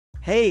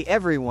Hey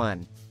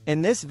everyone!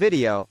 In this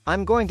video,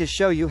 I'm going to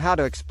show you how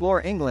to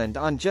explore England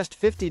on just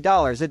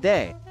 $50 a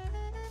day.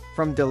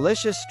 From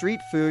delicious street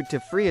food to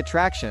free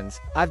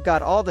attractions, I've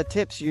got all the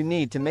tips you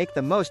need to make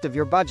the most of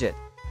your budget.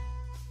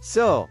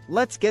 So,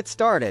 let's get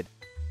started.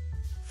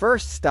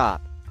 First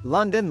stop,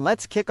 London.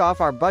 Let's kick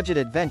off our budget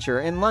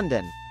adventure in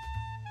London.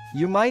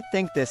 You might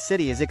think this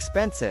city is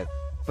expensive,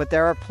 but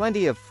there are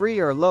plenty of free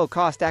or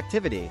low-cost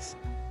activities.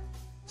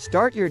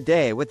 Start your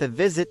day with a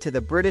visit to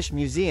the British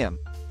Museum.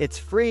 It's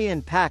free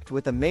and packed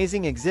with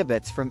amazing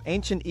exhibits from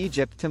ancient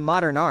Egypt to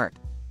modern art.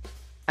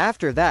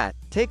 After that,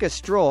 take a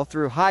stroll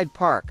through Hyde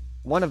Park,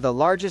 one of the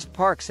largest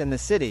parks in the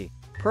city,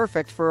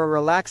 perfect for a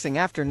relaxing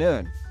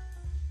afternoon.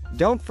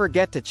 Don't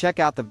forget to check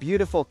out the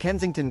beautiful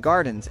Kensington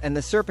Gardens and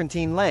the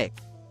Serpentine Lake.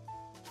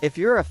 If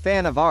you're a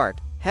fan of art,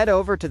 head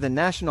over to the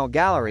National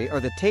Gallery or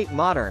the Tate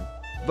Modern,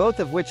 both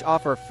of which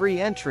offer free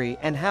entry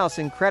and house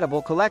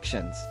incredible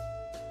collections.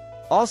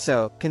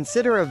 Also,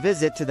 consider a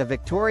visit to the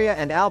Victoria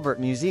and Albert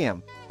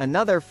Museum,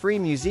 another free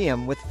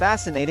museum with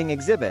fascinating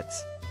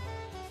exhibits.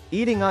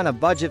 Eating on a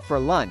budget for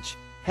lunch,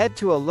 head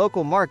to a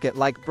local market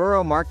like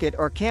Borough Market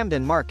or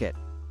Camden Market.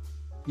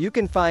 You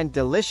can find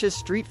delicious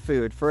street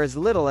food for as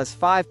little as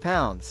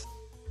 £5.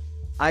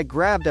 I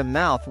grabbed a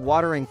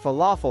mouth-watering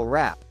falafel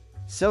wrap.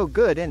 So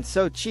good and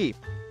so cheap.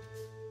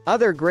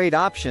 Other great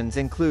options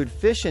include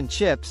fish and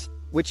chips,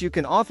 which you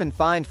can often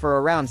find for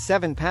around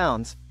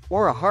 £7,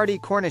 or a hearty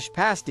Cornish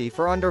pasty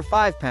for under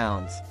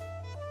 £5.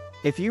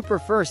 If you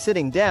prefer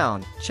sitting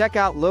down, check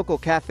out local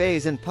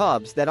cafes and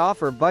pubs that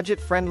offer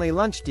budget-friendly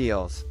lunch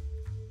deals.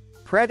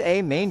 Pret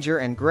A Manger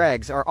and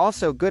Greggs are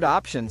also good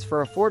options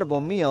for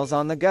affordable meals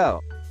on the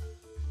go.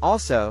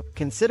 Also,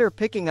 consider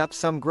picking up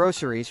some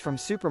groceries from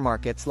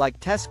supermarkets like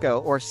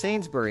Tesco or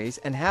Sainsbury's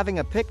and having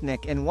a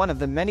picnic in one of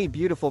the many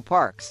beautiful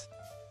parks.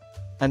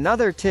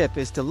 Another tip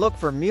is to look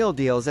for meal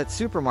deals at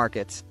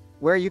supermarkets,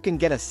 where you can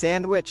get a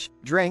sandwich,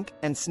 drink,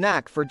 and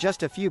snack for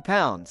just a few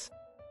pounds.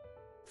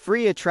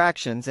 Free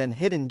attractions and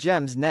hidden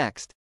gems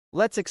next.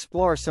 Let's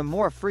explore some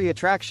more free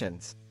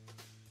attractions.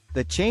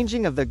 The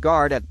changing of the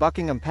guard at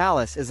Buckingham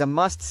Palace is a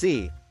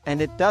must-see,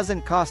 and it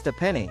doesn't cost a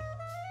penny.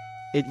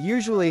 It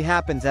usually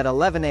happens at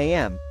 11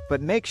 a.m., but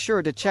make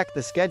sure to check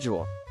the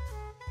schedule.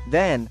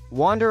 Then,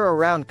 wander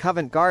around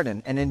Covent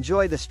Garden and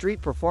enjoy the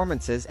street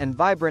performances and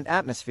vibrant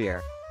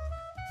atmosphere.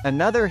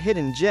 Another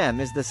hidden gem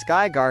is the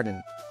Sky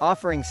Garden,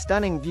 offering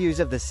stunning views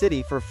of the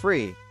city for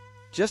free.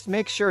 Just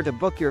make sure to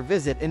book your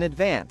visit in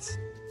advance.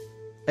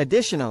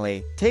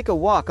 Additionally, take a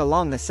walk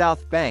along the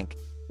South Bank,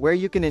 where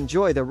you can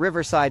enjoy the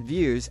riverside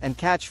views and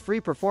catch free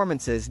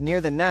performances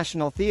near the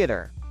National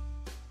Theatre.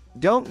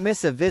 Don't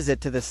miss a visit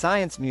to the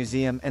Science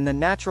Museum and the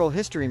Natural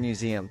History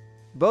Museum.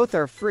 Both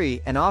are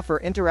free and offer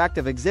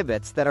interactive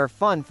exhibits that are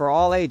fun for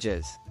all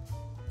ages.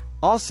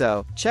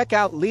 Also, check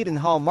out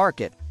Leadenhall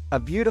Market, a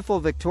beautiful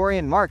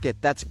Victorian market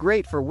that's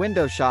great for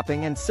window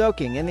shopping and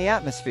soaking in the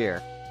atmosphere.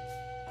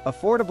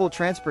 Affordable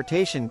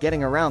transportation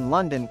getting around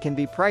London can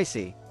be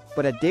pricey,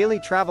 but a daily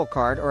travel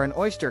card or an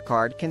Oyster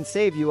card can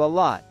save you a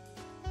lot.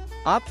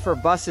 Opt for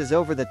buses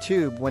over the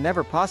tube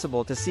whenever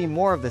possible to see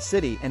more of the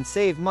city and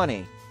save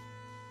money.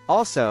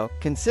 Also,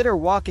 consider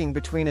walking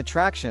between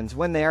attractions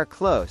when they are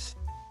close.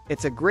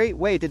 It's a great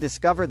way to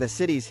discover the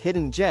city's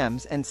hidden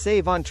gems and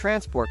save on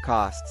transport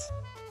costs.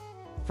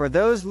 For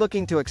those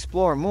looking to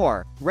explore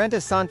more, rent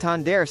a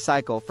Santander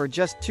cycle for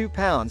just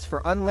 £2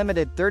 for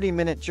unlimited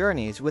 30-minute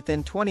journeys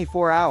within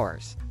 24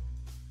 hours.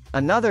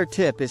 Another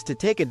tip is to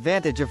take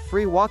advantage of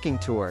free walking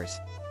tours.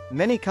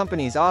 Many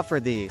companies offer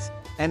these,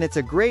 and it's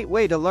a great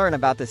way to learn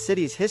about the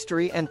city's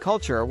history and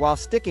culture while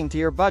sticking to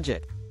your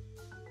budget.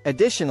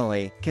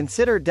 Additionally,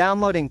 consider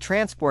downloading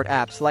transport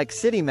apps like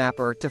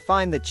Citymapper to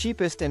find the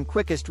cheapest and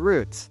quickest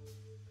routes.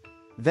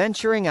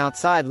 Venturing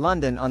outside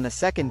London on the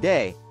second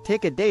day,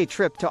 take a day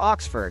trip to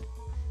Oxford.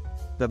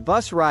 The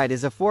bus ride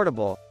is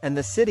affordable, and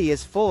the city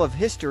is full of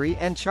history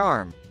and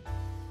charm.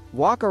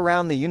 Walk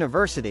around the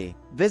university,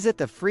 visit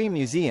the free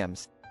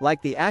museums,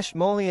 like the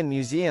Ashmolean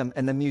Museum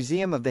and the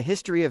Museum of the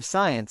History of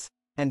Science,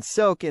 and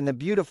soak in the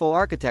beautiful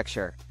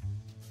architecture.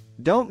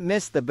 Don't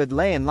miss the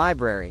Bodleian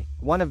Library,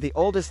 one of the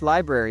oldest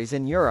libraries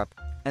in Europe,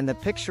 and the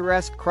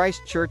picturesque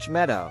Christ Church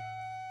Meadow.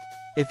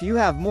 If you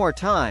have more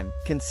time,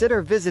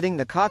 consider visiting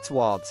the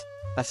Cotswolds,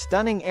 a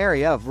stunning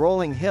area of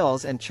rolling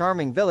hills and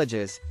charming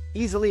villages,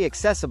 easily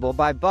accessible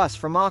by bus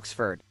from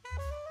Oxford.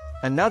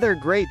 Another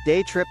great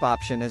day trip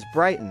option is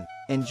Brighton.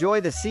 Enjoy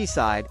the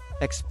seaside,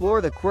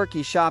 explore the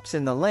quirky shops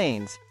in the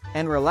lanes,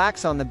 and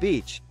relax on the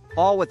beach,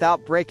 all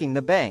without breaking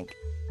the bank.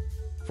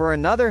 For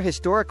another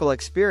historical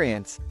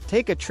experience,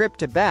 take a trip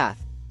to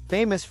Bath,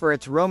 famous for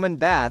its Roman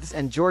baths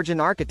and Georgian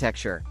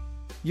architecture.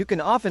 You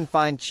can often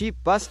find cheap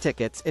bus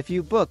tickets if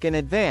you book in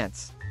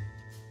advance.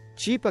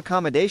 Cheap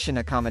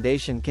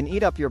accommodation can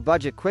eat up your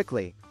budget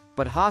quickly,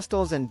 but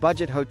hostels and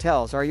budget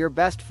hotels are your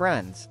best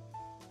friends.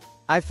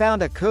 I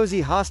found a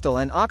cozy hostel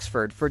in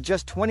Oxford for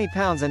just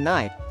 £20 a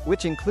night,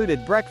 which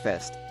included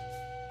breakfast.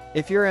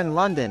 If you're in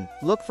London,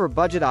 look for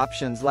budget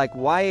options like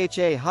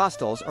YHA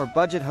hostels or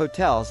budget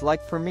hotels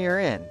like Premier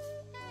Inn.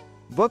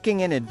 Booking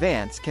in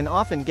advance can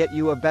often get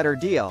you a better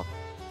deal.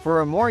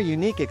 For a more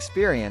unique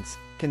experience,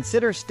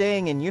 consider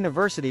staying in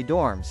university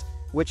dorms,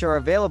 which are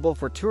available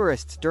for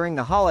tourists during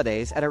the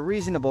holidays at a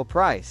reasonable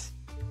price.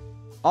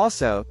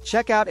 Also,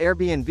 check out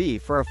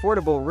Airbnb for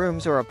affordable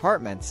rooms or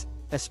apartments,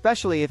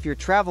 especially if you're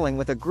traveling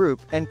with a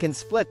group and can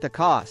split the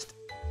cost.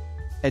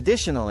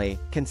 Additionally,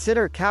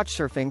 consider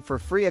couchsurfing for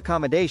free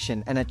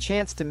accommodation and a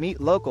chance to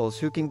meet locals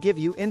who can give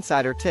you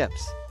insider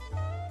tips.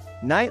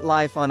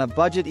 Nightlife on a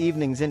budget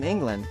evenings in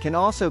England can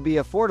also be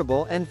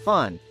affordable and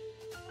fun.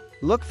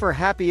 Look for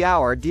happy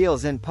hour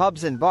deals in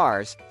pubs and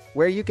bars,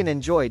 where you can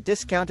enjoy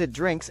discounted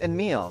drinks and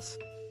meals.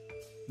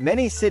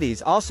 Many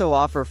cities also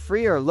offer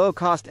free or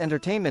low-cost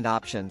entertainment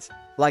options,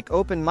 like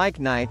open mic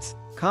nights,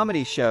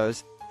 comedy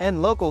shows,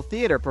 and local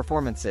theatre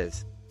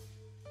performances.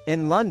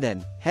 In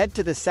London, head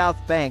to the South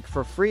Bank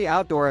for free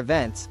outdoor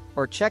events,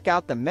 or check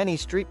out the many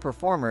street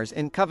performers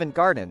in Covent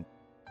Garden.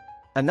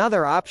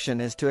 Another option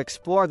is to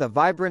explore the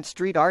vibrant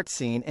street art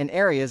scene in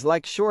areas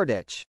like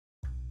Shoreditch.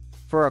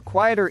 For a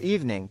quieter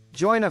evening,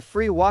 join a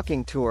free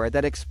walking tour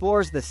that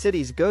explores the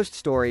city's ghost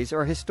stories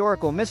or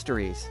historical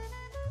mysteries.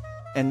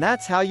 And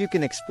that's how you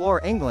can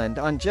explore England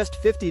on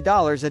just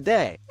 $50 a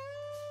day.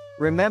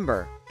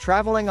 Remember,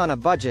 traveling on a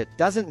budget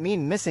doesn't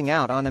mean missing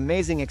out on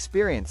amazing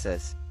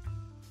experiences.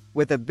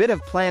 With a bit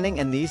of planning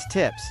and these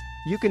tips,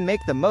 you can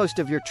make the most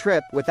of your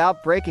trip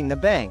without breaking the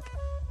bank.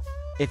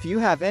 If you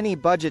have any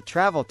budget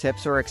travel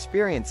tips or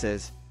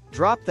experiences,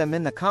 drop them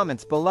in the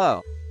comments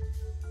below.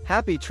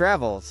 Happy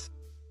travels!